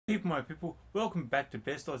My people, welcome back to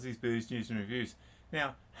Best Aussies Booze News and Reviews.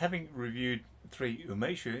 Now, having reviewed 3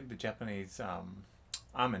 umeshu, the Japanese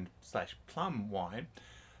almond slash plum wine,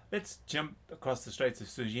 let's jump across the Straits of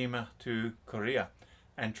Tsushima to Korea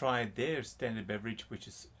and try their standard beverage, which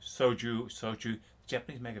is Soju. The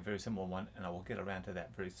Japanese make a very similar one, and I will get around to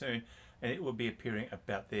that very soon, and it will be appearing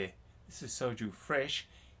about there. This is Soju Fresh.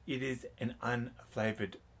 It is an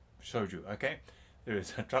unflavoured Soju, okay? There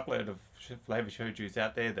is a truckload of flavoured Sojus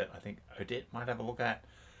out there that I think Odette might have a look at.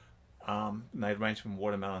 They range from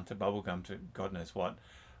watermelon to bubblegum to God knows what.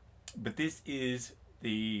 But this is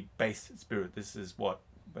the base spirit. This is what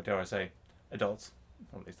dare I say, adults,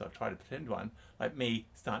 or at least I'll try to pretend one, like me,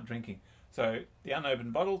 start drinking. So the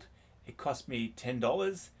unopened bottled, it cost me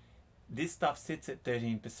 $10. This stuff sits at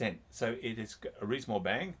 13%. So it is a reasonable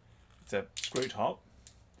bang. It's a screw top.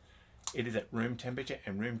 It is at room temperature,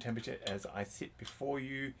 and room temperature as I sit before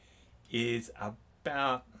you is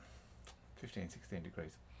about 15-16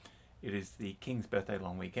 degrees. It is the King's birthday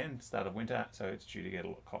long weekend, start of winter, so it's due to get a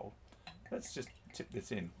little cold. Let's just tip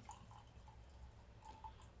this in.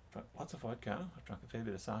 Drunk lots of vodka. I've drunk a fair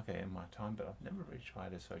bit of sake in my time, but I've never really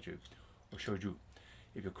tried a soju or shoju.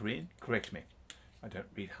 If you're Korean, correct me. I don't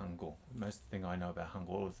read Hangul. Most thing I know about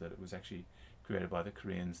Hangul is that it was actually created by the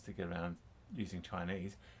Koreans to get around using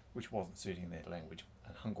Chinese, which wasn't suiting their language.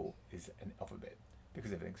 And Hangul is an alphabet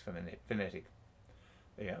because everything's phonetic.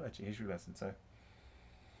 There you go, that's your history lesson. So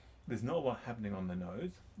there's not a lot happening on the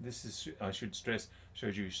nose. This is, I should stress,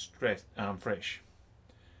 Soju fresh.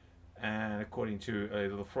 And according to a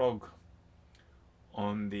little frog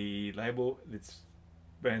on the label, this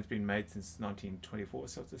brand's been made since 1924,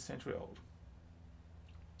 so it's a century old.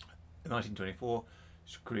 In 1924,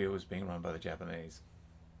 Korea was being run by the Japanese.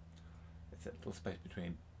 It's that little space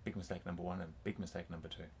between big mistake number 1 and big mistake number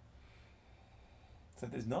 2. So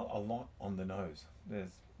there's not a lot on the nose. There's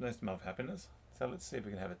no smell of happiness. So let's see if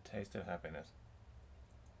we can have a taste of happiness.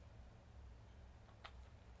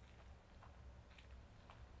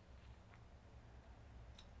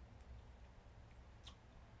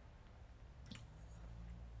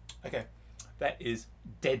 Okay, that is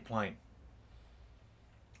dead plain.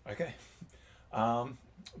 Okay,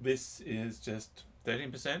 this is just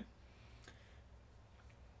 13%.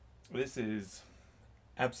 This is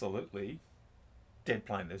absolutely dead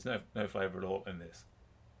plain. There's no flavour at all in this.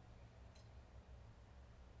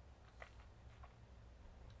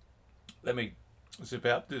 Let me sip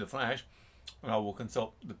out, do the flash, and I will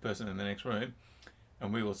consult the person in the next room,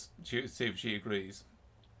 and we will see if she agrees.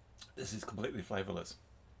 This is completely flavourless.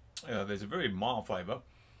 There's a very mild flavour,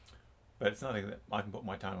 but it's nothing that I can put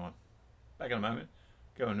my tongue on. Back in a moment.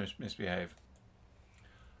 Go and misbehave.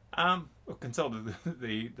 We'll consult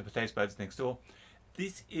the taste buds next door.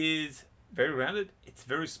 This is very rounded. It's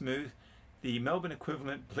very smooth. The Melbourne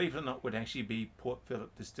equivalent, believe it or not, would actually be Port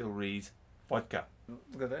Phillip Distillery's vodka.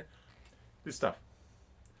 Look at that. This stuff.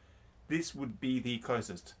 This would be the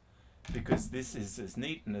closest, because this is as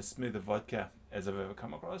neat and as smooth a vodka as I've ever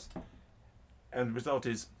come across. And the result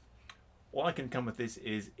is, all I can come with this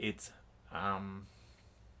is it's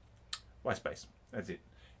rice base. That's it.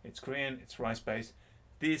 It's Korean, it's rice base.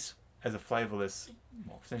 This, as a flavourless,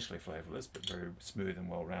 well, essentially flavourless, but very smooth and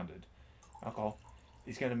well-rounded alcohol,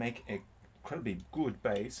 is going to make an incredibly good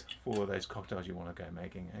base for those cocktails you want to go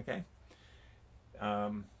making. Okay.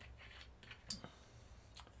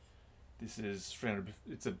 This is 300.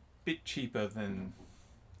 It's a bit cheaper than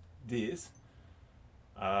this,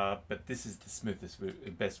 but this is the smoothest,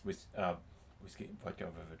 best whiskey vodka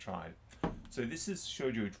I've ever tried. So this is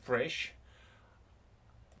Soju Fresh,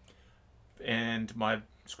 and my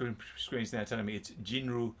screen's now telling me it's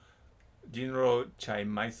Jinro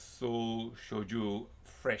Chamisul Soju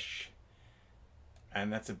Fresh,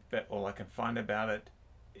 and that's about all I can find about it.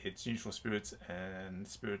 It's neutral spirits and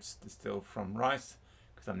spirits distilled from rice,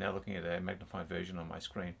 because I'm now looking at a magnified version on my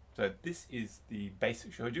screen. So this is the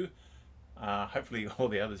basic Soju. Hopefully all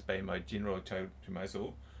the others by Jinro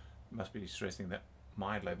Chamisul. Must be stressing that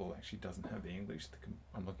my label actually doesn't have the English.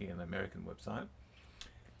 I'm looking at an American website.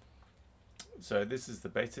 So this is the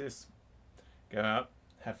basis. Go out,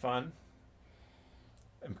 have fun,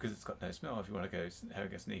 and because it's got no smell, if you want to go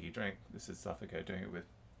have a sneaky drink, this is stuff to go doing it with.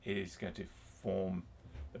 It is going to form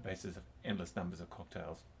the basis of endless numbers of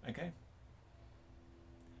cocktails. Okay.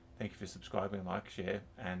 Thank you for subscribing, like, share,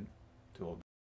 and